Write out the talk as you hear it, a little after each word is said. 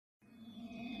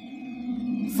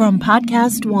from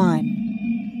Podcast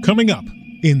One. Coming up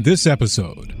in this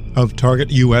episode of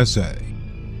Target USA.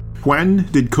 When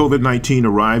did COVID-19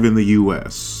 arrive in the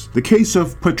U.S.? The case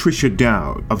of Patricia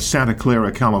Dowd of Santa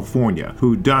Clara, California,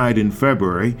 who died in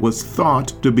February, was thought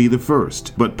to be the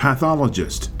first, but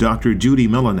pathologist Dr. Judy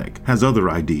Millenik has other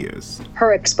ideas.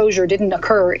 Her exposure didn't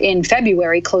occur in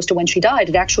February, close to when she died.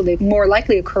 It actually more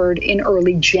likely occurred in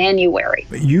early January.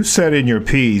 You said in your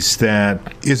piece that,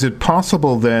 is it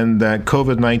possible then that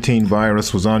COVID-19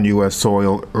 virus was on U.S.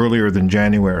 soil earlier than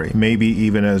January, maybe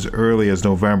even as early as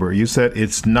November? You said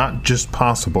it's not just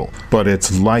possible, but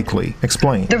it's likely.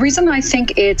 Explain. The reason I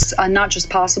think it's not just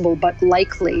possible, but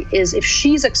likely is if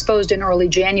she's exposed in early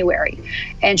January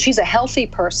and she's a healthy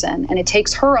person and it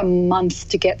takes her a month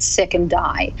to get sick and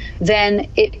die, then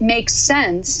it makes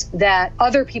sense that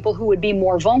other people who would be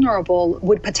more vulnerable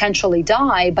would potentially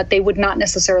die, but they would not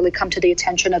necessarily come to the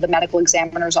attention of the medical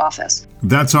examiner's office.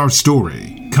 That's our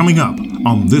story, coming up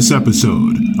on this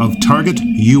episode of Target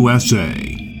USA,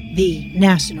 The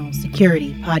National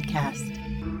Security Podcast.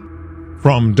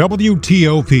 From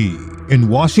WTOP in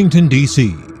Washington,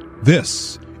 D.C.,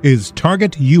 this is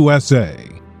Target USA.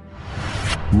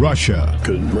 Russia.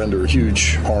 Could render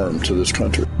huge harm to this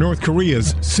country. North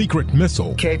Korea's secret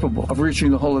missile. Capable of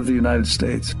reaching the whole of the United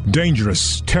States.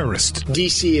 Dangerous terrorist.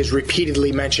 D.C. is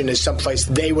repeatedly mentioned as someplace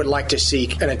they would like to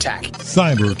seek an attack.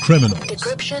 Cyber criminals.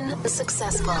 Decryption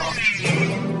successful.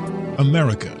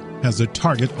 America has a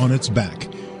target on its back.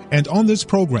 And on this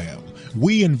program,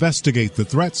 we investigate the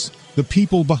threats, the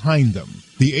people behind them,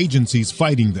 the agencies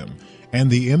fighting them, and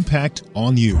the impact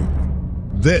on you.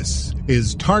 This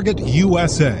is Target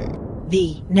USA,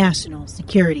 The National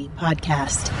Security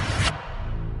Podcast.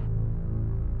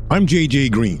 I'm J.J.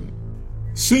 Green.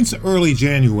 Since early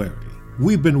January,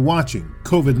 we've been watching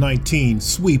COVID-19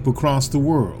 sweep across the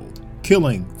world,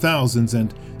 killing thousands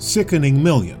and sickening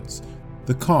millions.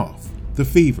 The cough, the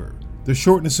fever, the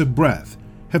shortness of breath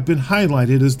have been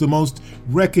highlighted as the most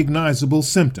recognizable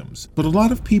symptoms, but a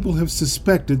lot of people have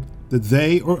suspected that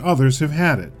they or others have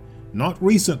had it, not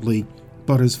recently,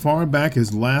 but as far back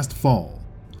as last fall,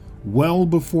 well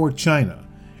before China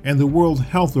and the World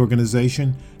Health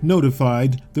Organization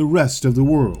notified the rest of the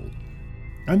world.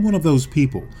 I'm one of those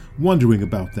people wondering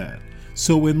about that,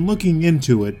 so in looking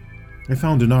into it, I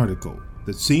found an article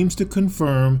that seems to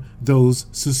confirm those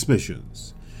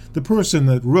suspicions. The person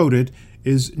that wrote it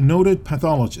is noted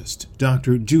pathologist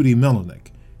Dr. Judy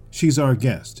Millenik. She's our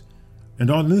guest.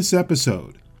 And on this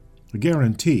episode, I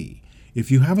guarantee, if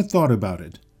you haven't thought about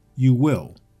it, you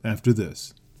will after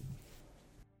this.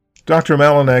 Dr.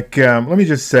 Millenik, let me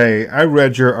just say, I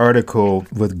read your article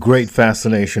with great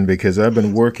fascination because I've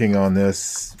been working on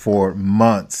this for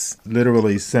months,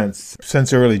 literally since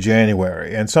early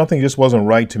January, and something just wasn't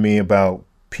right to me about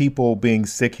people being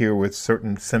sick here with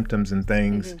certain symptoms and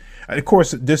things. Mm-hmm. Of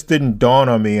course, this didn't dawn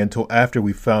on me until after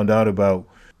we found out about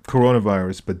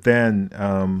coronavirus, but then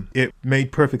it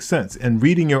made perfect sense. And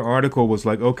reading your article was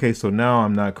like, okay, so now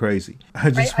I'm not crazy. I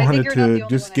just wanted to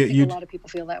just get you. A lot of people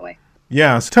feel that way.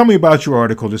 Yeah, so tell me about your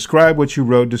article. Describe what you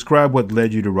wrote. Describe what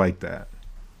led you to write that.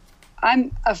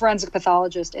 I'm a forensic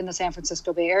pathologist in the San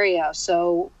Francisco Bay Area.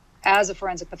 So as a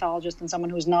forensic pathologist and someone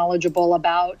who's knowledgeable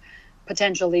about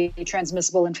potentially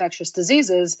transmissible infectious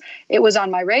diseases, it was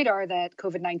on my radar that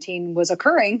COVID-19 was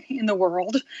occurring in the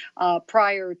world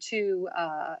prior to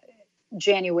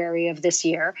January of this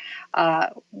year.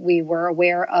 We were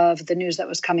aware of the news that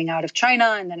was coming out of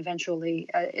China and then eventually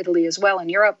Italy as well, and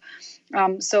Europe.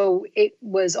 So it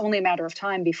was only a matter of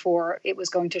time before it was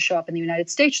going to show up in the United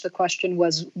States. The question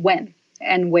was when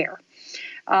and where.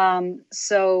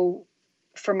 So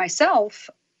for myself,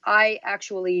 I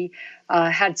actually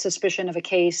had suspicion of a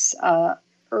case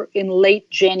in late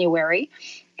January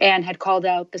and had called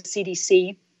out the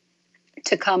CDC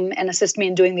to come and assist me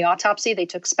in doing the autopsy. They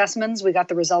took specimens. We got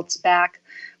the results back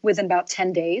within about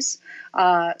 10 days.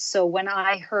 So when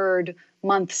I heard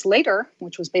months later,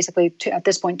 which was basically at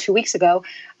this point 2 weeks ago,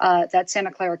 that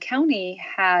Santa Clara County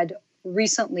had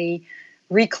recently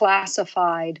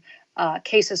reclassified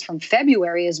cases from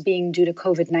February as being due to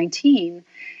COVID-19,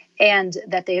 and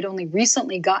that they had only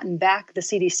recently gotten back the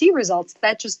CDC results,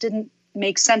 that just didn't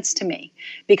make sense to me,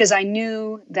 because I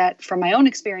knew that from my own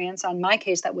experience on my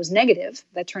case that was negative,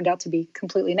 that turned out to be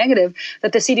completely negative,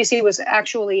 that the CDC was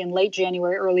actually in late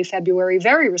January, early February,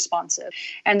 very responsive.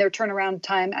 And their turnaround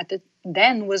time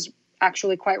then was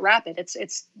actually quite rapid.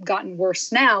 It's gotten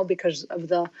worse now because of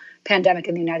the pandemic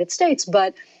in the United States,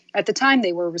 but at the time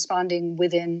they were responding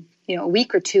within a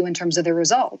week or two in terms of their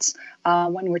results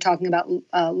when we're talking about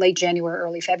late January,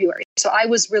 early February. So I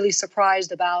was really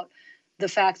surprised about the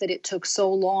fact that it took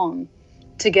so long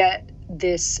to get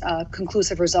this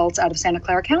conclusive results out of Santa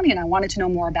Clara County, and I wanted to know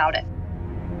more about it.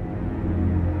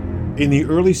 In the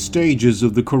early stages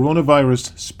of the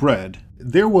coronavirus spread,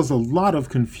 there was a lot of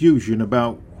confusion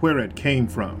about where it came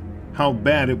from, how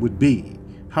bad it would be,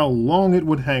 how long it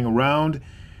would hang around,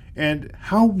 and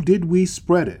how did we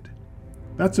spread it.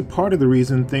 That's a part of the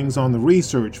reason things on the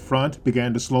research front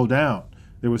began to slow down.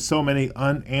 There were so many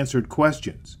unanswered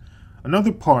questions.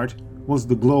 Another part was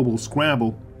the global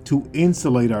scramble to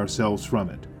insulate ourselves from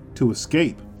it, to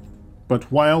escape.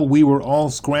 But while we were all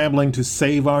scrambling to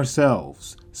save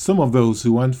ourselves, some of those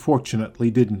who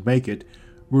unfortunately didn't make it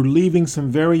were leaving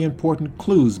some very important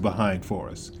clues behind for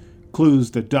us,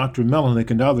 clues that Dr.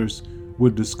 Melnick and others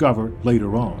would discover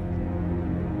later on.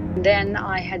 Then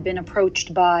I had been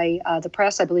approached by the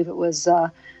press. I believe it was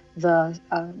the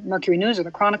Mercury News or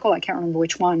the Chronicle. I can't remember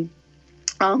which one.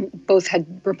 Both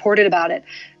had reported about it.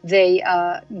 They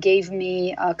gave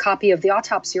me a copy of the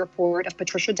autopsy report of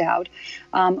Patricia Dowd,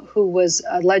 who was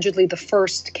allegedly the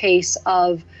first case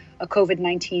of a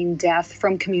COVID-19 death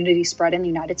from community spread in the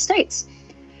United States.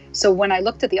 So when I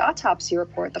looked at the autopsy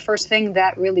report, the first thing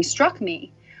that really struck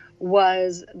me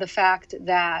was the fact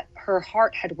that her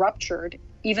heart had ruptured,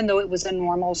 even though it was a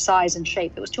normal size and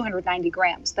shape. It was 290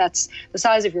 grams. That's the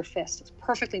size of your fist. It's a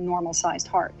perfectly normal sized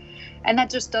heart. And that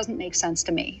just doesn't make sense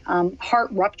to me. Heart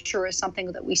rupture is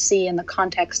something that we see in the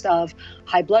context of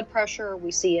high blood pressure.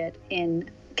 We see it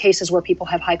in cases where people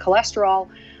have high cholesterol.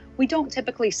 We don't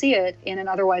typically see it in an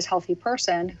otherwise healthy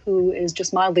person who is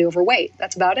just mildly overweight.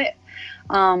 That's about it.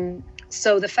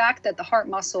 So the fact that the heart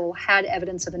muscle had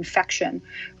evidence of infection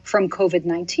from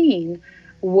COVID-19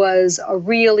 was a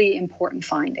really important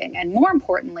finding. And more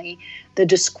importantly, the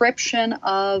description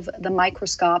of the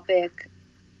microscopic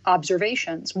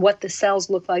observations, what the cells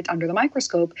looked like under the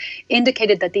microscope,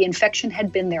 indicated that the infection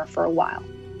had been there for a while.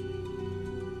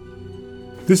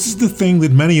 This is the thing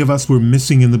that many of us were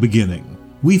missing in the beginning.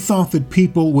 We thought that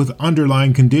people with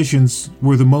underlying conditions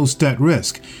were the most at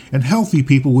risk, and healthy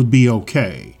people would be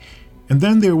okay. And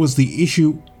then there was the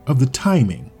issue of the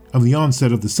timing of the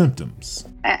onset of the symptoms.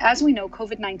 As we know,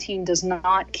 COVID-19 does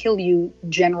not kill you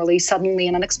generally, suddenly,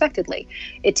 and unexpectedly.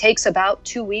 It takes about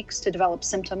 2 weeks to develop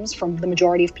symptoms from the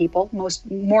majority of people.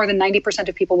 More than 90%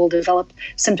 of people will develop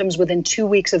symptoms within 2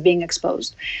 weeks of being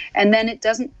exposed. And then it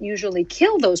doesn't usually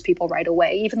kill those people right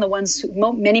away. Even the ones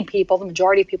many people, the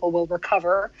majority of people will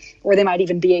recover, or they might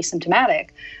even be asymptomatic.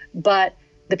 But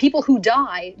the people who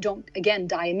die don't, again,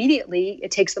 die immediately.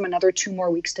 It takes them another 2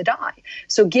 more weeks to die.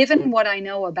 So given what I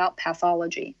know about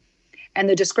pathology and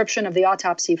the description of the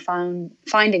autopsy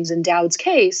findings in Dowd's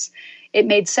case, it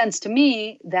made sense to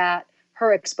me that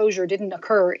her exposure didn't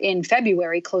occur in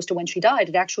February, close to when she died.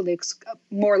 It actually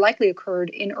more likely occurred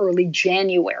in early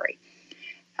January,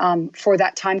 for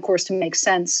that time course to make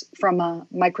sense from a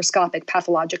microscopic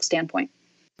pathologic standpoint.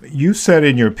 You said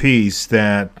in your piece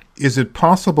that, is it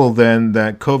possible then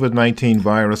that COVID-19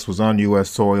 virus was on U.S.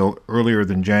 soil earlier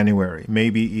than January,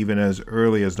 maybe even as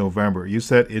early as November? You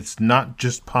said it's not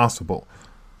just possible,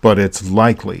 but it's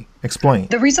likely. Explain.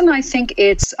 The reason I think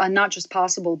it's not just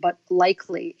possible, but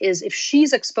likely is if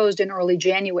she's exposed in early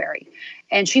January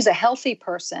and she's a healthy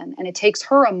person and it takes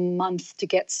her a month to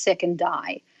get sick and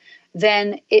die,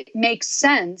 then it makes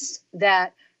sense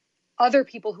that other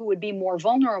people who would be more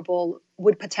vulnerable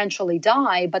would potentially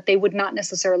die, but they would not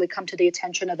necessarily come to the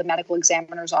attention of the medical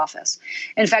examiner's office.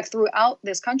 In fact, throughout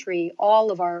this country,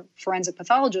 all of our forensic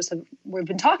pathologists we've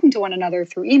been talking to one another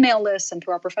through email lists and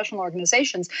through our professional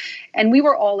organizations, and we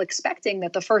were all expecting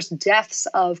that the first deaths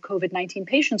of COVID-19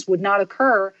 patients would not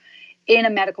occur in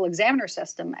a medical examiner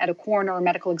system at a coroner or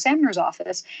medical examiner's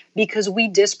office, because we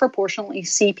disproportionately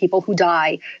see people who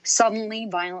die suddenly,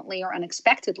 violently, or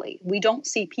unexpectedly. We don't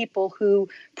see people who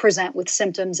present with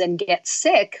symptoms and get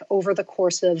sick over the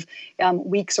course of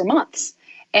weeks or months.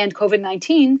 And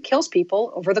COVID-19 kills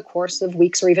people over the course of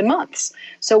weeks or even months.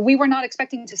 So we were not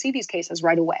expecting to see these cases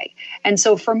right away. And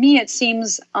so for me, it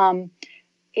seems, I'm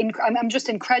just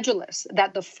incredulous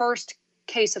that the first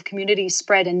case of community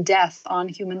spread and death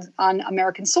on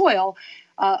American soil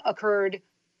occurred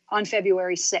on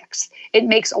February 6th. It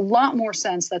makes a lot more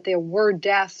sense that there were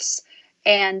deaths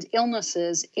and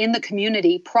illnesses in the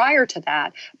community prior to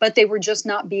that, but they were just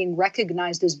not being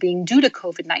recognized as being due to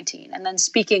COVID-19. And then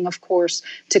speaking, of course,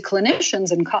 to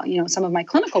clinicians and some of my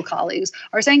clinical colleagues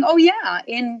are saying, oh yeah,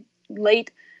 in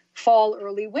late fall,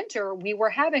 early winter, we were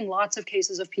having lots of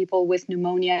cases of people with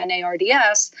pneumonia and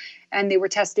ARDS, and they were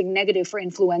testing negative for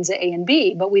influenza A and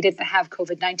B, but we didn't have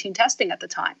COVID-19 testing at the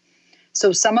time.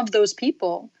 So some of those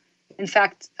people, in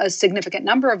fact, a significant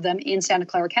number of them in Santa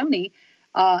Clara County,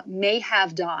 may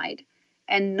have died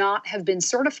and not have been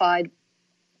certified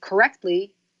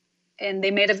correctly, and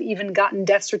they may have even gotten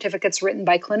death certificates written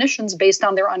by clinicians based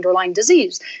on their underlying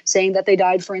disease, saying that they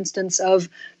died, for instance, of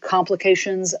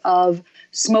complications of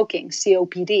smoking,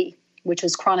 COPD, which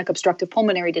is chronic obstructive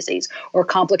pulmonary disease, or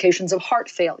complications of heart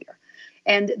failure.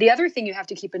 And the other thing you have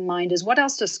to keep in mind is, what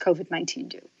else does COVID-19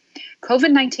 do?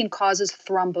 COVID-19 causes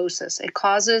thrombosis. It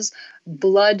causes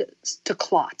blood to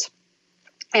clot.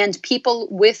 And people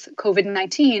with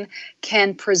COVID-19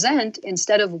 can present,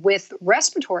 instead of with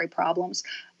respiratory problems,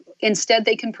 instead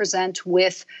they can present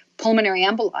with pulmonary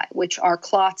emboli, which are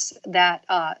clots that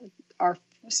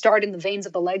start in the veins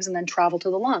of the legs and then travel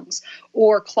to the lungs,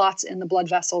 or clots in the blood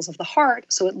vessels of the heart,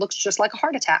 so it looks just like a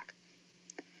heart attack.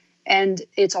 And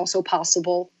it's also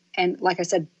possible, and like I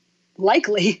said,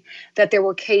 likely, that there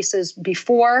were cases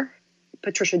before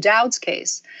Patricia Dowd's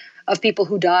case of people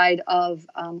who died of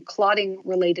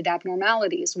clotting-related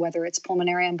abnormalities, whether it's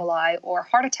pulmonary emboli or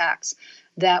heart attacks,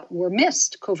 that were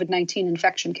missed COVID-19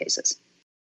 infection cases.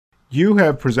 You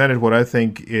have presented what I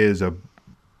think is a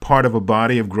part of a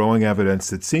body of growing evidence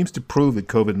that seems to prove that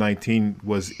COVID-19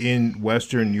 was in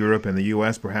Western Europe and the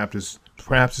U.S. perhaps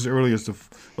as early as the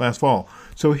last fall.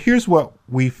 So here's what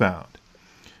we found.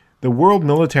 The World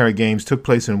Military Games took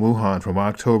place in Wuhan from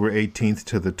October 18th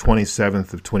to the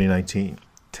 27th of 2019.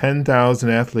 10,000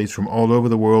 athletes from all over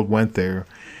the world went there,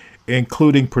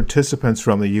 including participants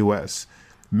from the U.S.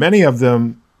 Many of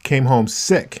them came home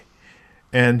sick.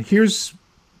 And here's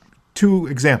two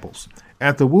examples.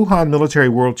 At the Wuhan Military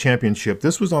World Championship,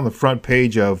 this was on the front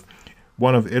page of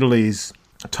one of Italy's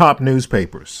top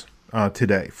newspapers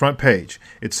today. Front page.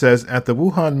 It says, at the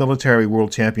Wuhan Military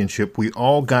World Championship, we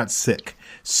all got sick.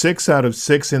 6 out of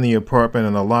 6 in the apartment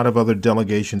and a lot of other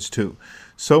delegations too.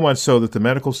 So much so that the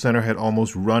medical center had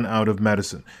almost run out of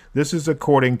medicine. This is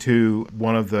according to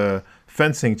one of the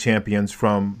fencing champions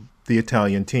from the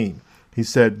Italian team. He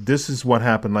said, this is what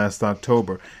happened last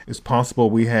October. It's possible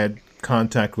we had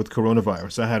contact with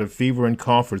coronavirus. I had a fever and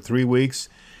cough for 3 weeks,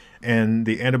 and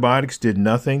the antibiotics did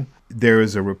nothing. There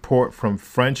is a report from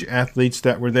French athletes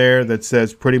that were there that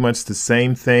says pretty much the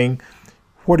same thing.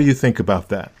 What do you think about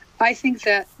that? I think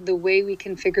that the way we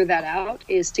can figure that out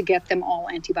is to get them all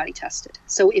antibody tested.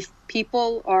 So if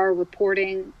people are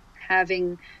reporting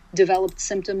having developed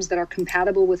symptoms that are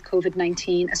compatible with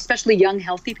COVID-19, especially young,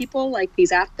 healthy people like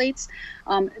these athletes,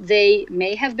 they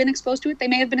may have been exposed to it. They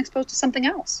may have been exposed to something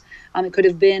else. It could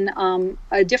have been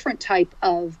a different type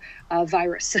of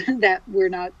virus that we're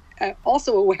not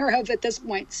also aware of at this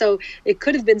point. So it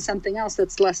could have been something else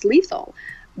that's less lethal.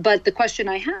 But the question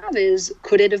I have is,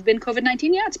 could it have been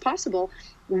COVID-19? Yeah, it's possible.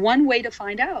 One way to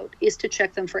find out is to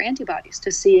check them for antibodies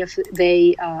to see if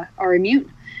they are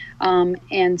immune.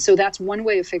 And so that's one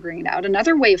way of figuring it out.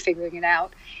 Another way of figuring it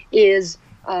out is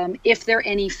if there are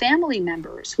any family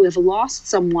members who have lost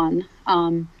someone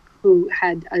who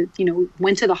had,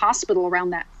 went to the hospital around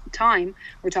that time.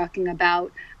 We're talking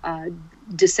about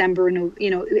December.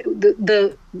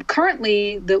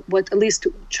 Currently what at least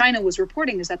China was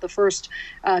reporting is that the first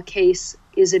case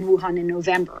is in Wuhan in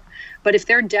November. But if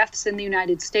there are deaths in the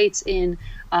United States in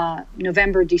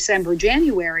November, December,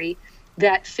 January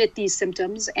that fit these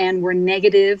symptoms and were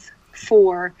negative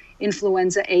for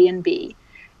influenza A and B,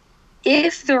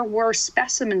 if there were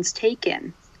specimens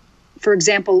taken, for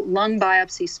example, lung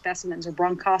biopsy specimens or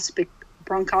bronchoscopy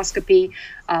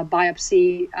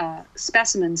biopsy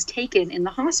specimens taken in the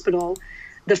hospital,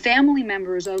 the family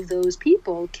members of those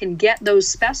people can get those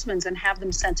specimens and have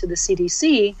them sent to the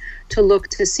CDC to look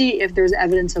to see if there's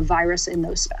evidence of virus in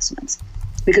those specimens,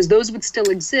 because those would still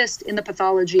exist in the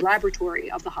pathology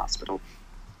laboratory of the hospital.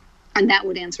 And that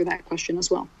would answer that question as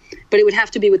well. But it would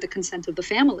have to be with the consent of the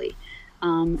family.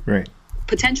 Right.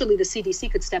 Potentially the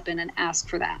CDC could step in and ask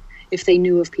for that if they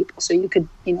knew of people. So you could,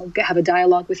 have a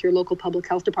dialogue with your local public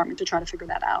health department to try to figure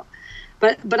that out.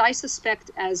 But I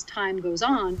suspect as time goes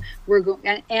on,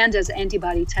 and as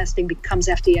antibody testing becomes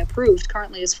FDA approved,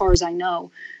 currently, as far as I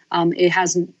know, it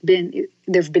hasn't been,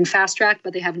 they've been fast-tracked,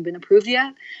 but they haven't been approved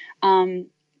yet.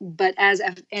 But as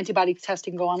antibody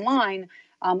testing go online,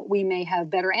 we may have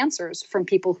better answers from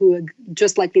people who,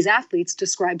 just like these athletes,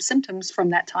 describe symptoms from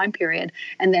that time period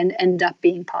and then end up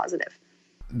being positive.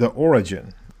 The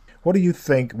origin, what do you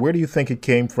think, where do you think it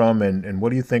came from, and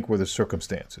what do you think were the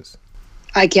circumstances?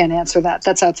 I can't answer that.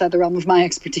 That's outside the realm of my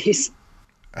expertise.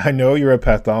 I know you're a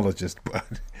pathologist,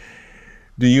 but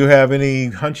do you have any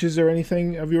hunches or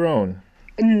anything of your own?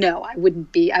 No, I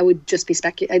wouldn't be. I would just be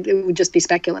it would just be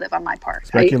speculative on my part.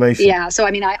 Speculation. So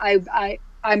I mean,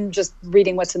 I'm just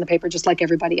reading what's in the paper, just like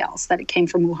everybody else, that it came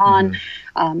from Wuhan.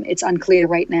 It's unclear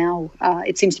right now.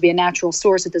 It seems to be a natural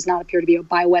source. It does not appear to be a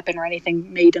bioweapon or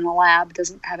anything made in a lab. It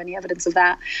doesn't have any evidence of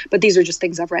that. But these are just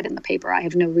things I've read in the paper. I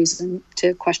have no reason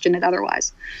to question it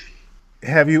otherwise.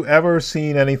 Have you ever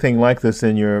seen anything like this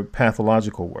in your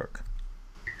pathological work?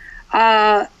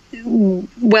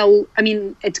 Well, I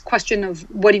mean, it's a question of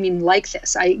what do you mean like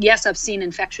this? Yes, I've seen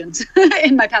infections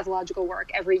in my pathological work.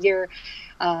 Every year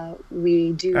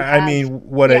we do.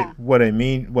 What I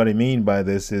mean by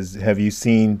this is, have you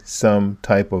seen some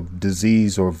type of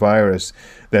disease or virus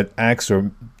that acts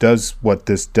or does what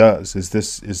this does? Is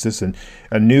this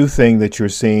a new thing that you're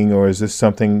seeing, or is this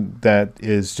something that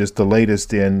is just the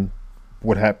latest in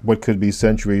what could be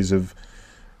centuries of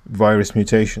virus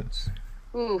mutations?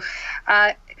 Ooh,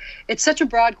 it's such a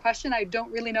broad question. I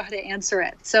don't really know how to answer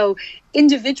it. So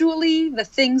individually, the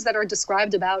things that are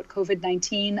described about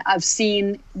COVID-19, I've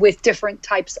seen with different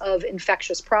types of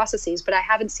infectious processes, but I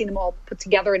haven't seen them all put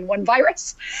together in one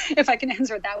virus, if I can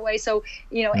answer it that way. So,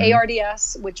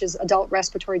 ARDS, which is adult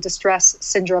respiratory distress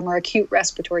syndrome or acute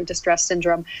respiratory distress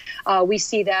syndrome, we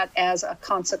see that as a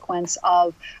consequence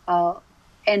of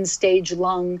end-stage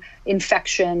lung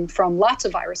infection from lots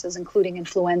of viruses, including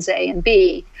influenza A and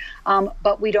B,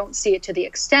 but we don't see it to the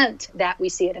extent that we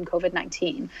see it in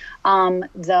COVID-19.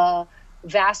 The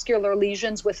vascular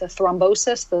lesions with the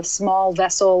thrombosis, the small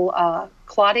vessel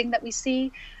clotting that we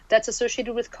see, that's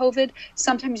associated with COVID.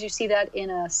 Sometimes you see that in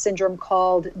a syndrome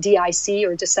called DIC,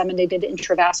 or disseminated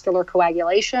intravascular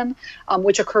coagulation,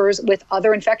 which occurs with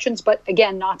other infections, but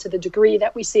again, not to the degree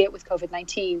that we see it with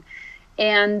COVID-19.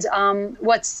 And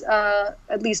what's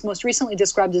at least most recently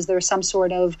described is there's some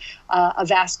sort of a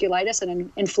vasculitis and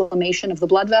an inflammation of the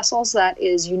blood vessels that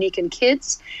is unique in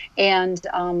kids, and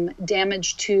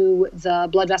damage to the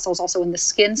blood vessels also in the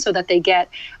skin, so that they get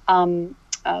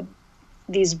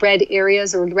these red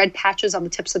areas or red patches on the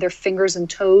tips of their fingers and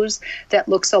toes that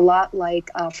looks a lot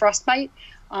like frostbite.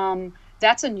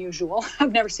 That's unusual.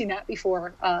 I've never seen that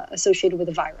before associated with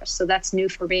a virus. So that's new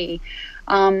for me.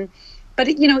 But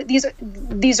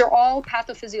these are all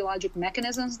pathophysiologic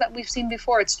mechanisms that we've seen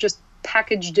before. It's just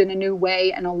packaged in a new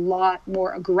way and a lot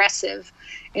more aggressive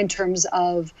in terms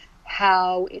of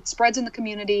how it spreads in the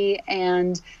community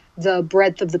and the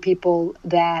breadth of the people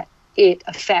that it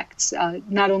affects.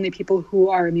 Not only people who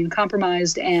are immune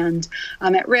compromised and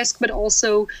at risk, but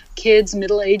also kids,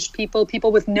 middle-aged people,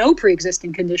 people with no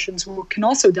pre-existing conditions who can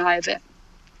also die of it.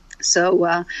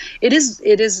 So it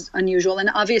is unusual, and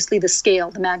obviously the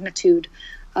scale, the magnitude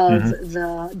of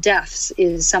the deaths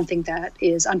is something that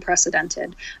is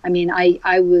unprecedented. I mean,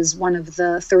 I was one of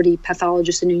the 30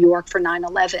 pathologists in New York for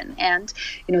 9/11, and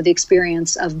the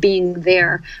experience of being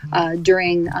there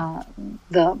during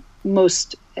the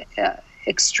most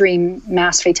extreme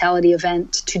mass fatality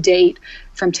event to date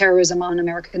from terrorism on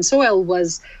American soil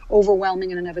was overwhelming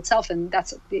in and of itself, and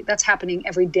that's happening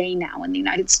every day now in the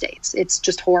United States. It's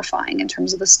just horrifying in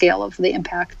terms of the scale of the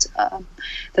impact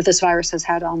that this virus has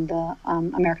had on the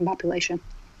American population.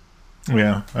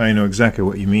 Yeah, I know exactly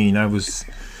what you mean. I was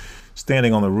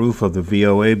standing on the roof of the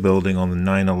VOA building on the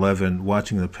 9/11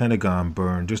 watching the Pentagon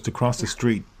burn just across the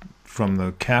street from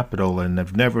the Capitol, and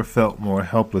I've never felt more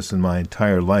helpless in my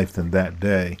entire life than that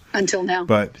day. Until now.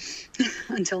 But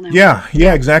until now.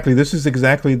 Yeah, exactly. This is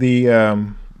exactly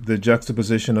the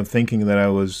juxtaposition of thinking that I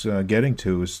was getting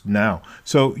to is now.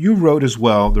 So you wrote as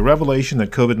well, the revelation that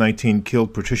COVID-19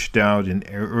 killed Patricia Dowd in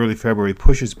early February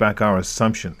pushes back our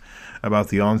assumption about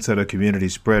the onset of community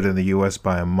spread in the U.S.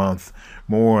 by a month.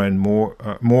 More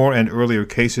and earlier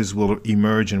cases will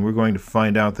emerge, and we're going to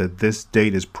find out that this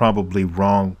date is probably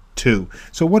wrong too.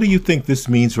 So what do you think this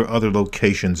means for other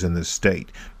locations in this state,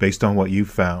 based on what you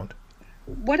found?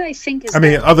 What I think is,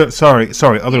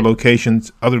 other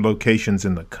locations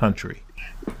in the country.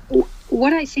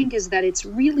 What I think is that it's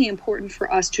really important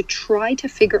for us to try to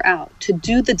figure out, to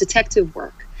do the detective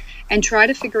work, and try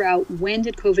to figure out when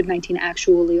did COVID-19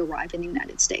 actually arrive in the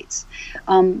United States.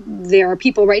 There are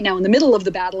people right now in the middle of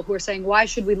the battle who are saying, why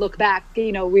should we look back?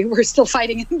 We're still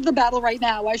fighting the battle right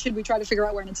now. Why should we try to figure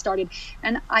out when it started?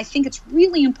 And I think it's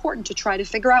really important to try to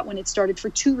figure out when it started for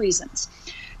two reasons.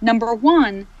 Number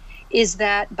one is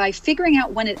that by figuring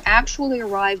out when it actually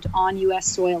arrived on U.S.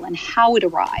 soil and how it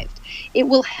arrived, it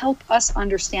will help us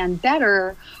understand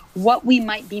better what we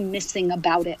might be missing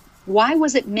about it. Why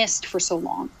was it missed for so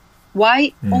long?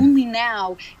 Why only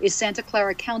now is Santa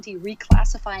Clara County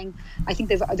reclassifying? I think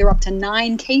they're up to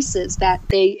 9 cases that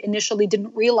they initially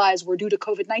didn't realize were due to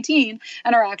COVID-19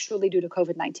 and are actually due to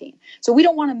COVID-19. So we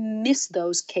don't want to miss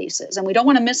those cases. And we don't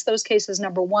want to miss those cases,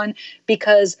 number one,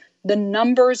 because The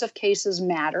numbers of cases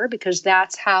matter because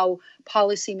that's how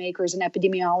policymakers and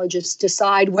epidemiologists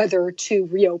decide whether to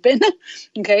reopen.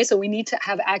 Okay, so we need to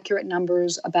have accurate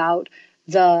numbers about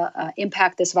the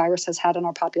impact this virus has had on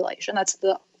our population. That's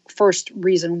the first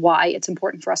reason why it's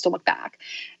important for us to look back.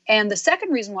 And the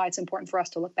second reason why it's important for us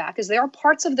to look back is there are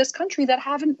parts of this country that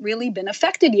haven't really been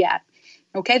affected yet,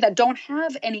 okay, that don't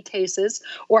have any cases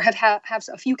or have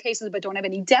a few cases but don't have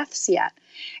any deaths yet.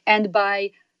 And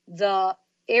by the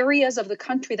areas of the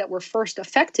country that were first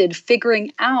affected,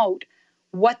 figuring out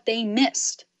what they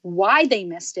missed, why they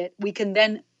missed it, we can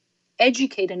then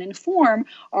educate and inform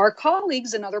our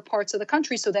colleagues in other parts of the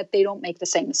country so that they don't make the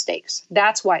same mistakes.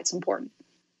 That's why it's important.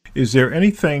 Is there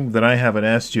anything that I haven't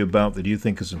asked you about that you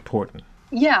think is important?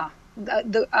 Yeah.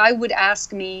 I would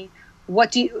ask me,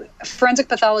 forensic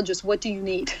pathologists, what do you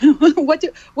need?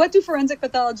 What do forensic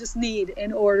pathologists need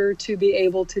in order to be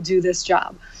able to do this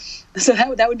job? So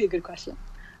that would be a good question.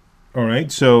 All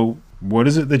right. So what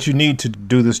is it that you need to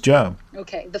do this job?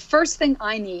 Okay. The first thing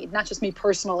I need, not just me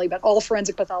personally, but all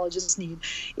forensic pathologists need,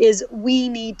 is we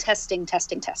need testing.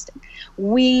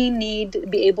 We need to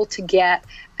be able to get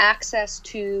access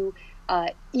to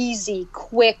easy,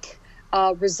 quick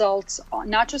results,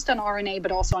 not just on RNA,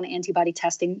 but also on antibody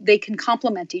testing. They can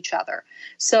complement each other.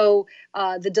 So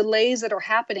the delays that are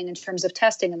happening in terms of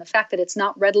testing and the fact that it's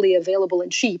not readily available and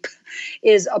cheap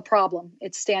is a problem.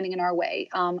 It's standing in our way.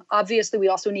 Obviously, we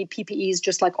also need PPEs,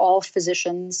 just like all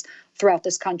physicians throughout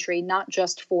this country, not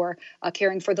just for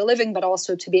caring for the living, but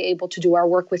also to be able to do our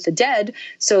work with the dead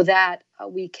so that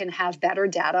we can have better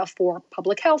data for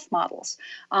public health models.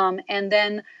 And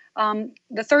then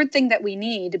the third thing that we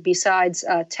need besides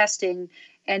testing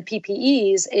and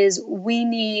PPEs is we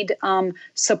need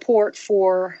support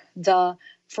for the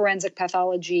forensic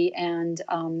pathology and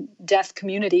death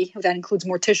community, that includes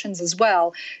morticians as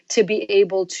well, to be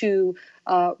able to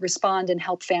respond and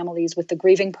help families with the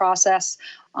grieving process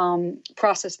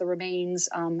the remains,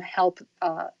 help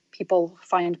people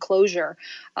find closure.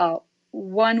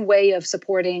 One way of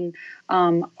supporting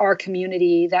our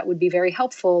community that would be very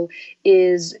helpful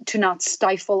is to not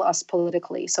stifle us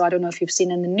politically. So I don't know if you've seen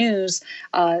in the news,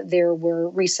 there were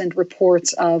recent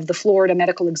reports of the Florida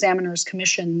Medical Examiners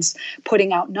Commissions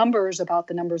putting out numbers about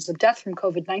the numbers of death from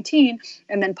COVID-19,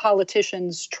 and then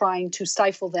politicians trying to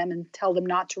stifle them and tell them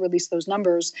not to release those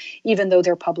numbers, even though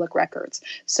they're public records.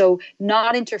 So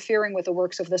not interfering with the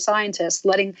works of the scientists,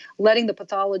 letting the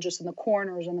pathologists and the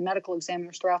coroners and the medical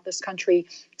examiners throughout this country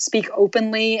speak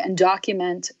openly and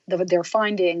document their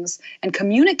findings and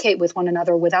communicate with one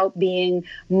another without being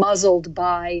muzzled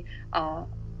by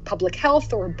public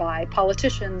health or by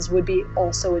politicians would be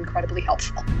also incredibly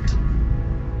helpful.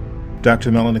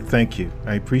 Dr. Melinek, thank you.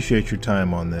 I appreciate your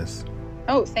time on this.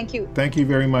 Oh, thank you. Thank you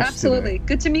very much. Absolutely. Today.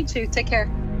 Good to meet you. Take care.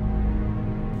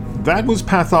 That was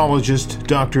pathologist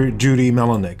Dr. Judy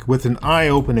Melinek with an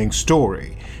eye-opening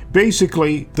story.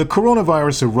 Basically, the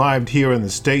coronavirus arrived here in the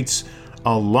States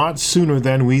a lot sooner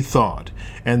than we thought,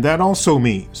 and that also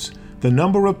means the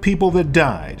number of people that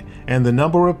died and the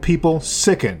number of people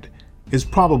sickened is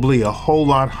probably a whole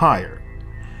lot higher.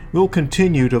 We'll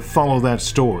continue to follow that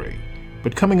story,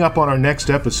 but coming up on our next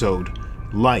episode,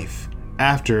 life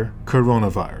after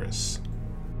coronavirus.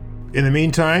 In the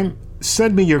meantime,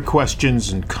 send me your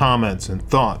questions and comments and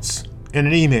thoughts in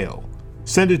an email.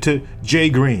 Send it to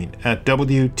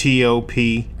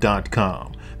jgreen@wtop.com.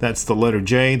 That's the letter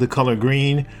J, the color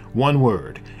green, one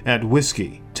word, at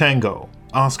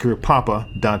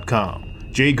whiskeytangooscarpapa.com.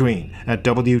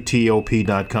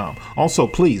 jgreen@wtop.com. Also,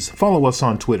 please follow us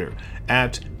on Twitter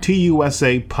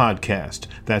 @TUSA Podcast.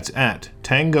 That's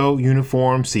 @Tango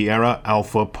Uniform Sierra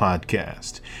Alpha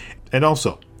Podcast. And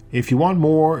also, if you want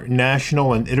more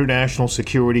national and international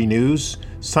security news,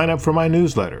 sign up for my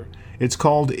newsletter. It's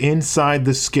called Inside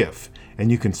the Skiff,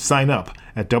 and you can sign up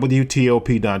at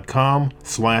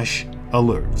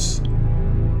WTOP.com/alerts.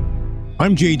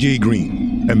 I'm JJ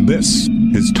Green, and this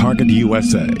is Target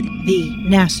USA, the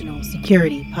National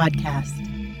Security Podcast.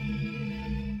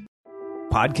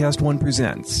 Podcast One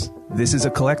presents. This is a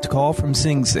collect call from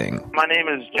Sing Sing. My name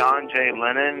is John J.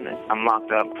 Lennon. I'm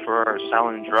locked up for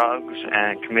selling drugs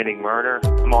and committing murder.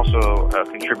 I'm also a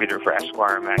contributor for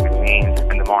Esquire magazine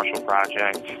and the Marshall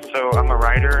Project. So I'm a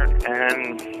writer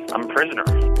and I'm a prisoner.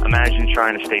 Imagine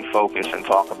trying to stay focused and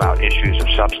talk about issues of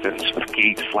substance with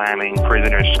geeks slamming,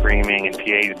 prisoners screaming, and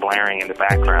PAs blaring in the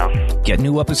background. Get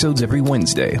new episodes every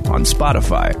Wednesday on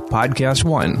Spotify, Podcast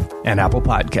One, and Apple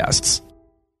Podcasts.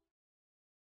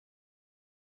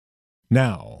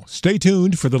 Now, stay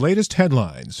tuned for the latest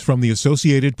headlines from the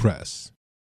Associated Press.